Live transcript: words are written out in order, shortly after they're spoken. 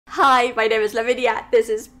Hi, my name is Lavinia. This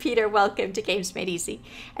is Peter. Welcome to Games Made Easy,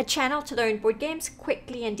 a channel to learn board games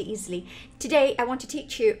quickly and easily. Today, I want to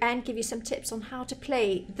teach you and give you some tips on how to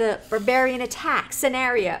play the Barbarian Attack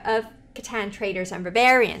scenario of Catan Traders and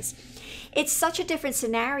Barbarians. It's such a different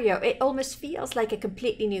scenario, it almost feels like a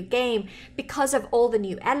completely new game because of all the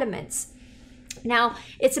new elements. Now,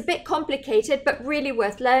 it's a bit complicated, but really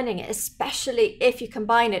worth learning it, especially if you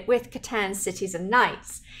combine it with Catan Cities and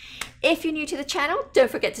Knights. If you're new to the channel, don't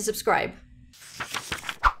forget to subscribe.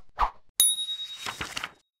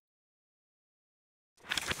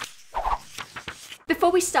 Before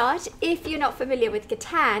we start, if you're not familiar with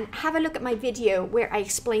Catan, have a look at my video where I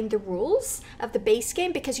explain the rules of the base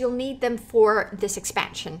game because you'll need them for this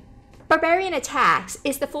expansion. Barbarian Attacks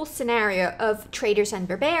is the full scenario of Traders and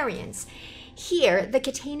Barbarians. Here, the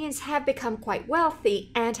Catanians have become quite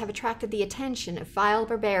wealthy and have attracted the attention of vile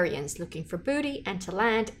barbarians looking for booty and to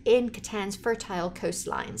land in Catan's fertile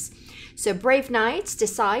coastlines. So brave knights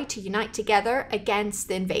decide to unite together against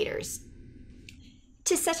the invaders.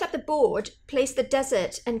 To set up the board, place the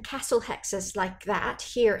desert and castle hexes like that,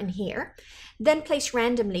 here and here. Then place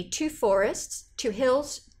randomly 2 forests, 2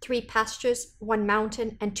 hills, 3 pastures, 1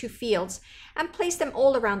 mountain, and 2 fields, and place them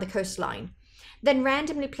all around the coastline. Then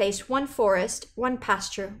randomly place 1 forest, 1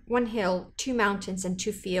 pasture, 1 hill, 2 mountains, and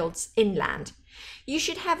 2 fields inland. You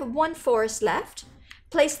should have 1 forest left.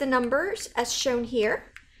 Place the numbers as shown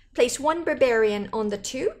here. Place 1 barbarian on the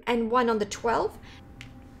 2 and 1 on the 12.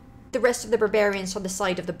 The rest of the barbarians on the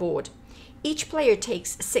side of the board. Each player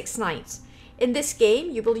takes 6 knights. In this game,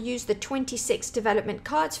 you will use the 26 development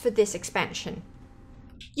cards for this expansion.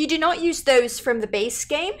 You do not use those from the base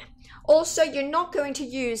game. Also, you're not going to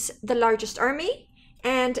use the largest army,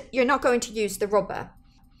 and you're not going to use the robber.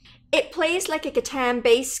 It plays like a Catan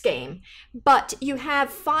base game, but you have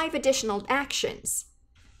 5 additional actions.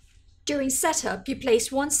 During setup, you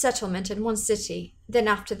place 1 settlement and 1 city. Then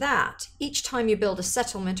after that, each time you build a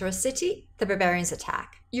settlement or a city, the barbarians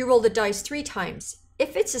attack. You roll the dice 3 times.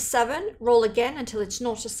 If it's a 7, roll again until it's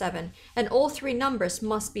not a 7, and all 3 numbers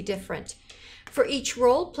must be different. For each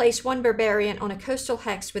roll, place 1 barbarian on a coastal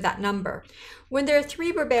hex with that number. When there are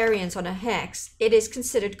 3 barbarians on a hex, it is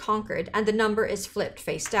considered conquered and the number is flipped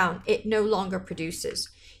face down. It no longer produces.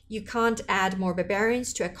 You can't add more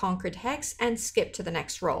barbarians to a conquered hex and skip to the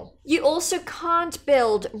next roll. You also can't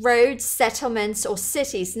build roads, settlements, or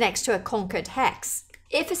cities next to a conquered hex.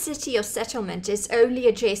 If a city or settlement is only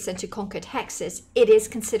adjacent to conquered hexes, it is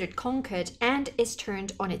considered conquered and is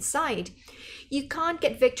turned on its side. You can't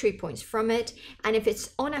get victory points from it, and if it's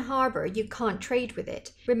on a harbor, you can't trade with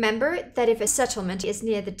it. Remember that if a settlement is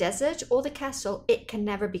near the desert or the castle, it can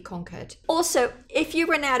never be conquered. Also, if you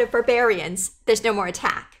run out of barbarians, there's no more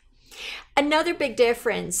attack. Another big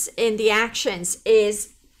difference in the actions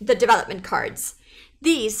is the development cards.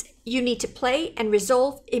 These you need to play and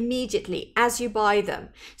resolve immediately as you buy them.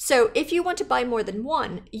 So if you want to buy more than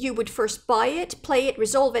 1, you would first buy it, play it,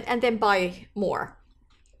 resolve it, and then buy more.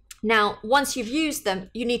 Now, once you've used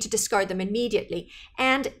them, you need to discard them immediately.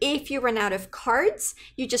 And if you run out of cards,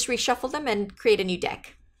 you just reshuffle them and create a new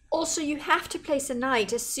deck. Also, you have to place a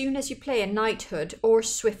knight as soon as you play a knighthood or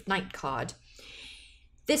swift knight card.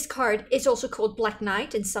 This card is also called Black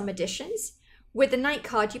Knight in some editions. With the knight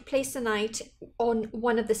card, you place the knight on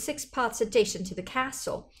one of the 6 paths adjacent to the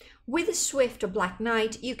castle. With a swift or black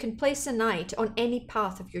knight, you can place a knight on any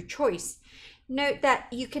path of your choice. Note that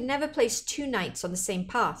you can never place 2 knights on the same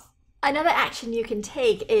path. Another action you can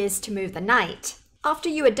take is to move the knight. After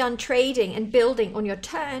you are done trading and building on your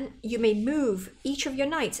turn, you may move each of your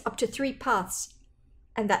knights up to 3 paths,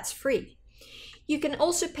 and that's free. You can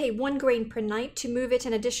also pay 1 grain per knight to move it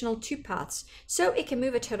an additional 2 paths, so it can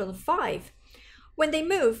move a total of 5. When they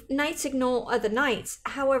move, knights ignore other knights.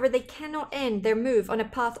 However, they cannot end their move on a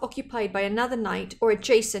path occupied by another knight or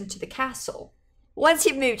adjacent to the castle. Once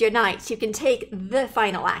you've moved your knights, you can take the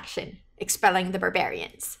final action, Expelling the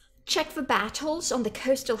Barbarians. Check for battles on the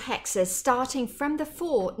coastal hexes starting from the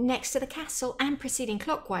 4 next to the castle and proceeding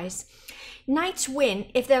clockwise. Knights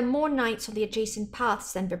win if there are more knights on the adjacent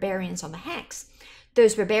paths than barbarians on the hex.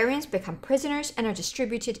 Those barbarians become prisoners and are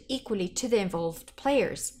distributed equally to the involved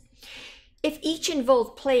players. If each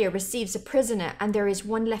involved player receives a prisoner and there is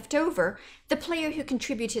 1 left over, the player who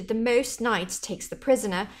contributed the most knights takes the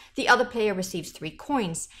prisoner, the other player receives 3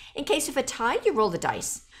 coins. In case of a tie, you roll the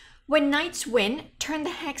dice. When knights win, turn the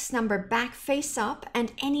hex number back face up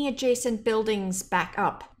and any adjacent buildings back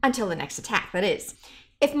up, until the next attack, that is.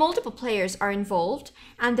 If multiple players are involved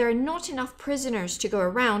and there are not enough prisoners to go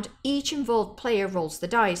around, each involved player rolls the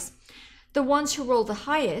dice. The ones who roll the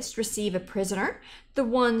highest receive a prisoner. The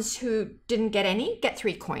ones who didn't get any get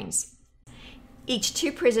 3 coins. Each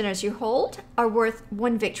 2 prisoners you hold are worth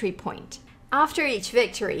 1 victory point. After each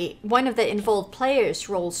victory, one of the involved players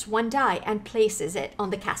rolls 1 die and places it on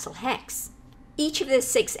the castle hex. Each of the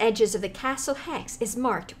 6 edges of the castle hex is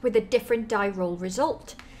marked with a different die roll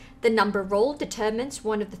result. The number rolled determines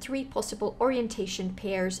one of the 3 possible orientation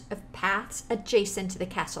pairs of paths adjacent to the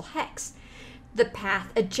castle hex. The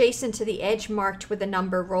path adjacent to the edge marked with the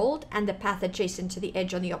number rolled and the path adjacent to the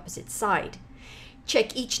edge on the opposite side.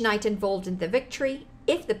 Check each knight involved in the victory.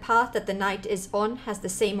 If the path that the knight is on has the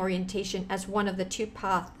same orientation as one of the 2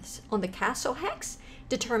 paths on the castle hex,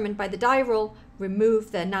 determined by the die roll,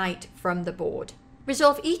 remove the knight from the board.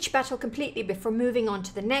 Resolve each battle completely before moving on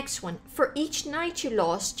to the next one. For each knight you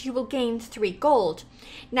lost, you will gain 3 gold.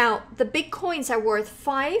 Now, the big coins are worth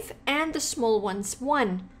 5 and the small ones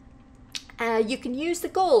 1. You can use the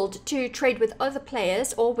gold to trade with other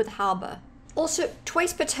players or with Harbour. Also,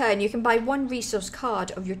 twice per turn you can buy 1 resource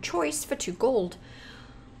card of your choice for 2 gold.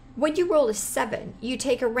 When you roll a 7, you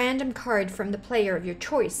take a random card from the player of your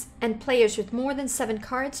choice, and players with more than 7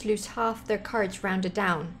 cards lose half their cards rounded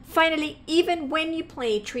down. Finally, even when you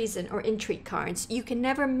play treason or intrigue cards, you can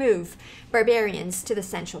never move barbarians to the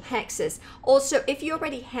central hexes. Also, if you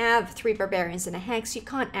already have 3 barbarians in a hex, you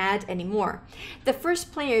can't add any more. The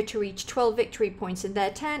first player to reach 12 victory points in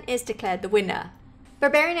their turn is declared the winner.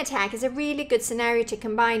 Barbarian Attack is a really good scenario to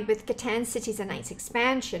combine with Catan Cities Knights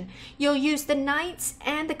Expansion. You'll use the knights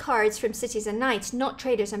and the cards from Cities and Knights, not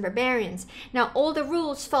Traders and Barbarians. Now, all the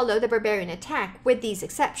rules follow the Barbarian Attack with these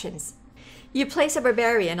exceptions. You place a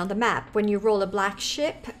barbarian on the map when you roll a black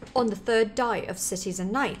ship on the 3rd die of Cities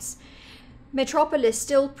and Knights. Metropolis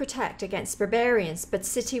still protect against barbarians, but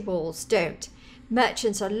city walls don't.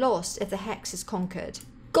 Merchants are lost if the hex is conquered.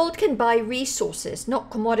 Gold can buy resources, not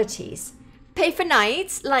commodities. Pay for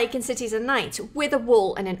knights, like in Cities and Knights, with a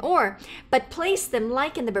wool and an ore, but place them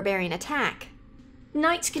like in the Barbarian Attack.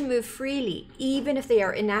 Knights can move freely, even if they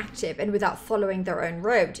are inactive and without following their own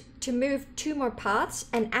road. To move 2 more paths,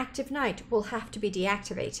 an active knight will have to be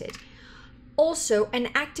deactivated. Also, an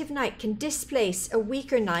active knight can displace a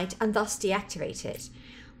weaker knight and thus deactivate it.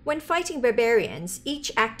 When fighting barbarians,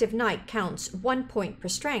 each active knight counts 1 point per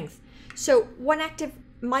strength, so 1 active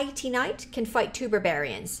mighty knight can fight 2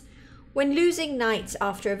 barbarians. When losing knights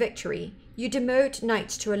after a victory, you demote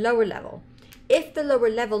knights to a lower level. If the lower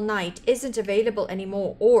level knight isn't available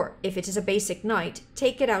anymore, or if it is a basic knight,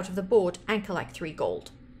 take it out of the board and collect 3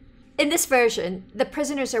 gold. In this version, the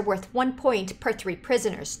prisoners are worth 1 point per 3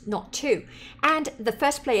 prisoners, not 2, and the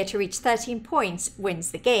first player to reach 13 points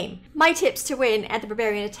wins the game. My tips to win at the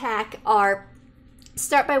Barbarian Attack are: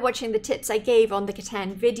 start by watching the tips I gave on the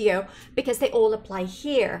Catan video, because they all apply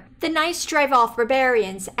here. The knights drive off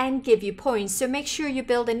barbarians and give you points, so make sure you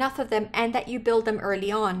build enough of them and that you build them early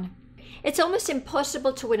on. It's almost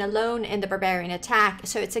impossible to win alone in the Barbarian Attack,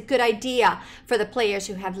 so it's a good idea for the players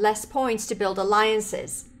who have less points to build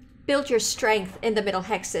alliances. Build your strength in the middle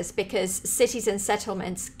hexes, because cities and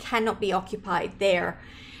settlements cannot be occupied there,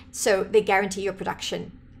 so they guarantee your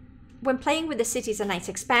production. When playing with the Cities and Knights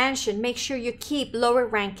expansion, make sure you keep lower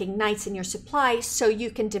ranking knights in your supply so you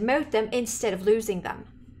can demote them instead of losing them.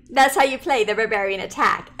 That's how you play the Barbarian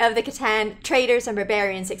Attack of the Catan Traders and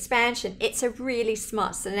Barbarians expansion. It's a really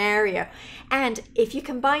smart scenario, and if you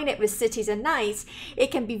combine it with Cities and Knights, it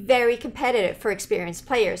can be very competitive for experienced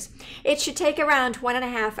players. It should take around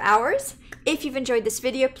 1.5 hours. If you've enjoyed this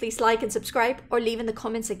video, please like and subscribe, or leave in the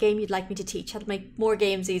comments a game you'd like me to teach. I'll make more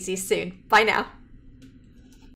games easy soon. Bye now.